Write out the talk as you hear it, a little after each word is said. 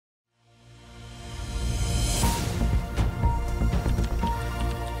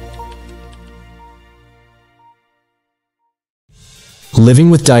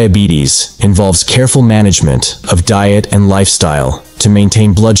Living with diabetes involves careful management of diet and lifestyle to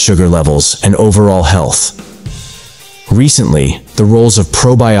maintain blood sugar levels and overall health. Recently, the roles of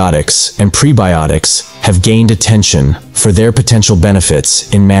probiotics and prebiotics have gained attention for their potential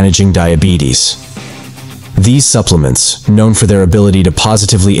benefits in managing diabetes. These supplements, known for their ability to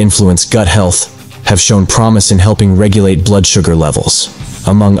positively influence gut health, have shown promise in helping regulate blood sugar levels,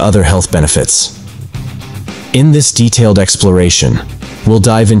 among other health benefits. In this detailed exploration, we'll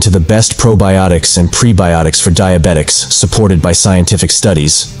dive into the best probiotics and prebiotics for diabetics supported by scientific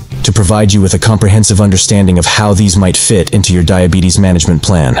studies, to provide you with a comprehensive understanding of how these might fit into your diabetes management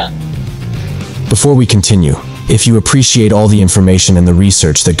plan. Before we continue, if you appreciate all the information and the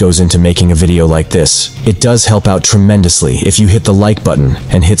research that goes into making a video like this, it does help out tremendously if you hit the like button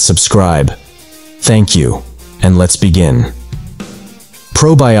and hit subscribe. Thank you, and let's begin.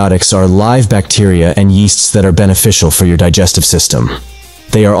 Probiotics are live bacteria and yeasts that are beneficial for your digestive system.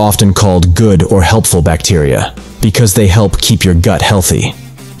 They are often called good or helpful bacteria because they help keep your gut healthy.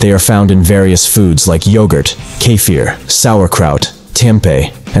 They are found in various foods like yogurt, kefir, sauerkraut,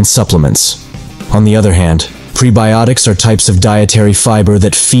 tempeh, and supplements. On the other hand, prebiotics are types of dietary fiber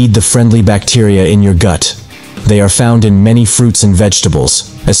that feed the friendly bacteria in your gut. They are found in many fruits and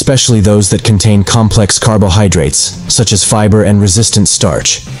vegetables, especially those that contain complex carbohydrates, such as fiber and resistant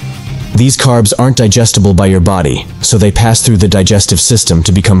starch. These carbs aren't digestible by your body, so they pass through the digestive system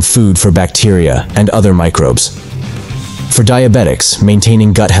to become food for bacteria and other microbes. For diabetics,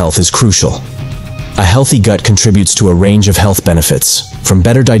 maintaining gut health is crucial. A healthy gut contributes to a range of health benefits, from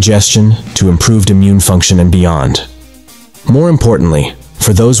better digestion to improved immune function and beyond. More importantly,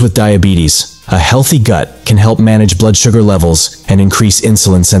 for those with diabetes, a healthy gut can help manage blood sugar levels and increase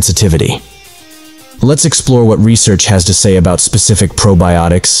insulin sensitivity. Let's explore what research has to say about specific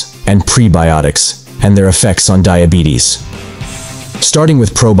probiotics and prebiotics and their effects on diabetes. Starting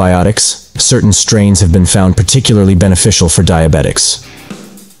with probiotics, certain strains have been found particularly beneficial for diabetics.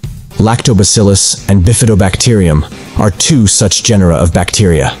 Lactobacillus and Bifidobacterium are two such genera of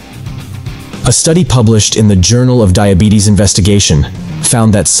bacteria. A study published in the Journal of Diabetes Investigation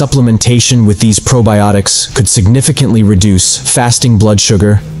found that supplementation with these probiotics could significantly reduce fasting blood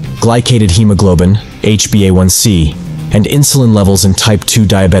sugar, glycated hemoglobin, HbA1c, and insulin levels in type 2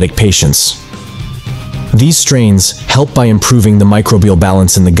 diabetic patients. These strains help by improving the microbial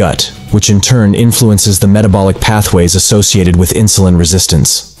balance in the gut, which in turn influences the metabolic pathways associated with insulin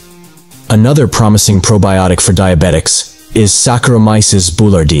resistance. Another promising probiotic for diabetics is Saccharomyces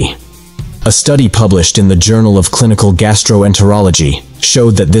boulardii. A study published in the Journal of Clinical Gastroenterology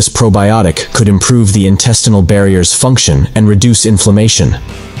showed that this probiotic could improve the intestinal barrier's function and reduce inflammation,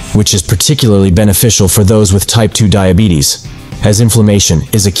 which is particularly beneficial for those with type 2 diabetes, as inflammation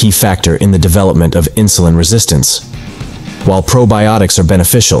is a key factor in the development of insulin resistance. While probiotics are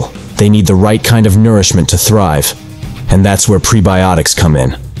beneficial, they need the right kind of nourishment to thrive, and that's where prebiotics come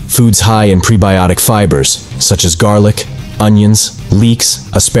in. Foods high in prebiotic fibers, such as garlic, onions,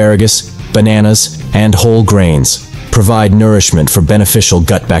 leeks, asparagus, bananas, and whole grains, provide nourishment for beneficial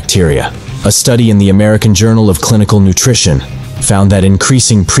gut bacteria. A study in the American Journal of Clinical Nutrition found that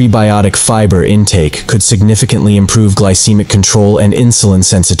increasing prebiotic fiber intake could significantly improve glycemic control and insulin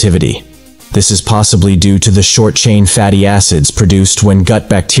sensitivity. This is possibly due to the short-chain fatty acids produced when gut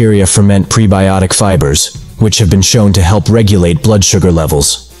bacteria ferment prebiotic fibers, which have been shown to help regulate blood sugar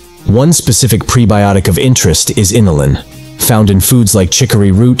levels. One specific prebiotic of interest is inulin. Found in foods like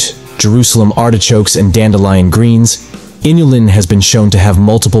chicory root, Jerusalem artichokes, and dandelion greens, inulin has been shown to have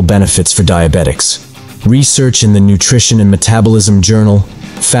multiple benefits for diabetics. Research in the Nutrition and Metabolism Journal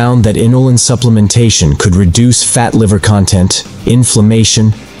found that inulin supplementation could reduce fat liver content,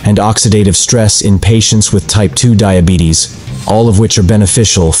 inflammation, and oxidative stress in patients with type 2 diabetes, all of which are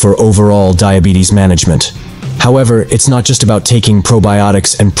beneficial for overall diabetes management. However, it's not just about taking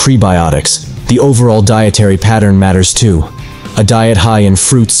probiotics and prebiotics. The overall dietary pattern matters too. A diet high in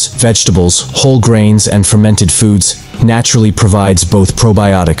fruits, vegetables, whole grains, and fermented foods naturally provides both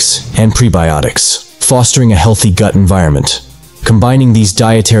probiotics and prebiotics, fostering a healthy gut environment. Combining these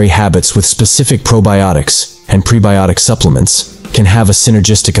dietary habits with specific probiotics and prebiotic supplements can have a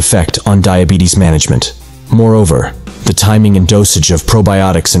synergistic effect on diabetes management. Moreover, the timing and dosage of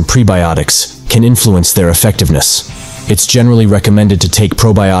probiotics and prebiotics can influence their effectiveness. It's generally recommended to take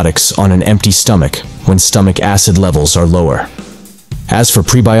probiotics on an empty stomach when stomach acid levels are lower. As for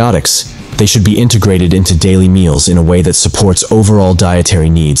prebiotics, they should be integrated into daily meals in a way that supports overall dietary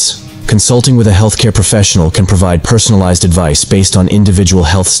needs. Consulting with a healthcare professional can provide personalized advice based on individual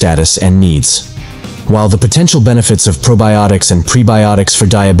health status and needs. While the potential benefits of probiotics and prebiotics for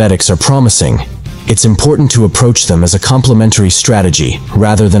diabetics are promising, It's important to approach them as a complementary strategy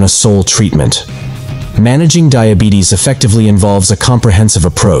rather than a sole treatment. Managing diabetes effectively involves a comprehensive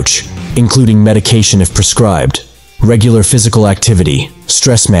approach, including medication if prescribed, regular physical activity,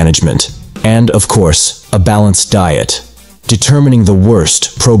 stress management, and, of course, a balanced diet. Determining the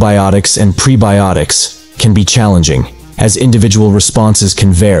worst probiotics and prebiotics can be challenging, as individual responses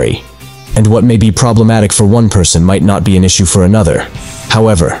can vary, and what may be problematic for one person might not be an issue for another.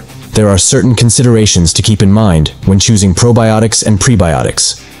 However, there are certain considerations to keep in mind when choosing probiotics and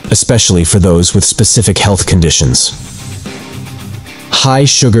prebiotics, especially for those with specific health conditions.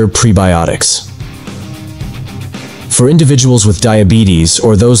 High-sugar prebiotics. For individuals with diabetes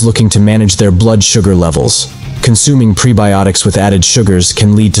or those looking to manage their blood sugar levels, consuming prebiotics with added sugars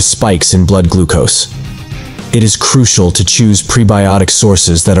can lead to spikes in blood glucose. It is crucial to choose prebiotic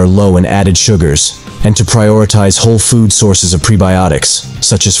sources that are low in added sugars and to prioritize whole food sources of prebiotics,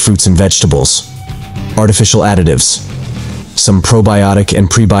 such as fruits and vegetables. Artificial additives. Some probiotic and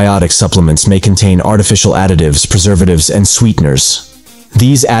prebiotic supplements may contain artificial additives, preservatives, and sweeteners.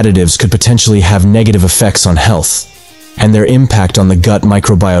 These additives could potentially have negative effects on health, and their impact on the gut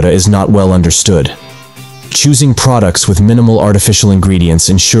microbiota is not well understood. Choosing products with minimal artificial ingredients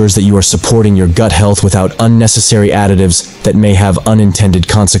ensures that you are supporting your gut health without unnecessary additives that may have unintended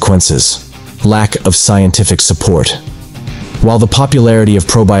consequences. Lack of scientific support. While the popularity of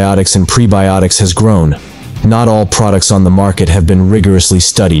probiotics and prebiotics has grown, not all products on the market have been rigorously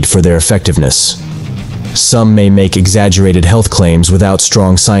studied for their effectiveness. Some may make exaggerated health claims without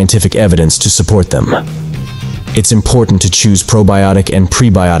strong scientific evidence to support them. It's important to choose probiotic and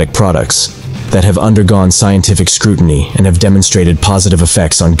prebiotic products that have undergone scientific scrutiny and have demonstrated positive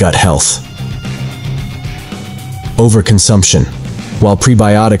effects on gut health. Overconsumption. While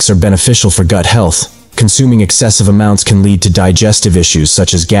prebiotics are beneficial for gut health, consuming excessive amounts can lead to digestive issues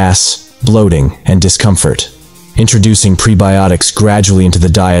such as gas, bloating, and discomfort. Introducing prebiotics gradually into the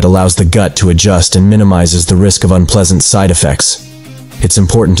diet allows the gut to adjust and minimizes the risk of unpleasant side effects. It's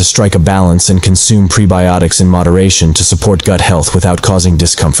important to strike a balance and consume prebiotics in moderation to support gut health without causing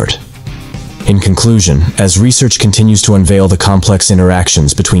discomfort. In conclusion, as research continues to unveil the complex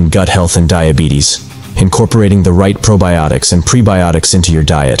interactions between gut health and diabetes, incorporating the right probiotics and prebiotics into your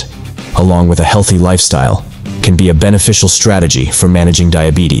diet, along with a healthy lifestyle, can be a beneficial strategy for managing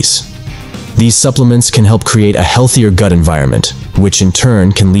diabetes. These supplements can help create a healthier gut environment, which in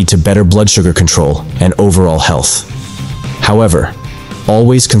turn can lead to better blood sugar control and overall health. However,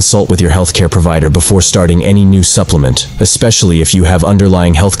 always consult with your healthcare provider before starting any new supplement, especially if you have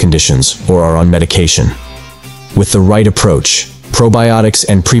underlying health conditions or are on medication. With the right approach, probiotics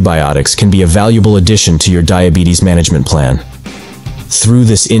and prebiotics can be a valuable addition to your diabetes management plan. Through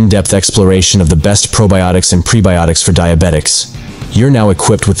this in-depth exploration of the best probiotics and prebiotics for diabetics, you're now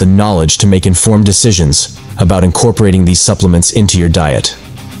equipped with the knowledge to make informed decisions about incorporating these supplements into your diet.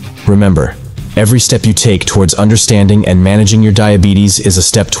 Remember, every step you take towards understanding and managing your diabetes is a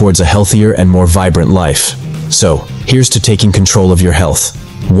step towards a healthier and more vibrant life. So, here's to taking control of your health,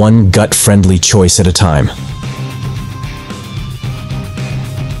 one gut-friendly choice at a time.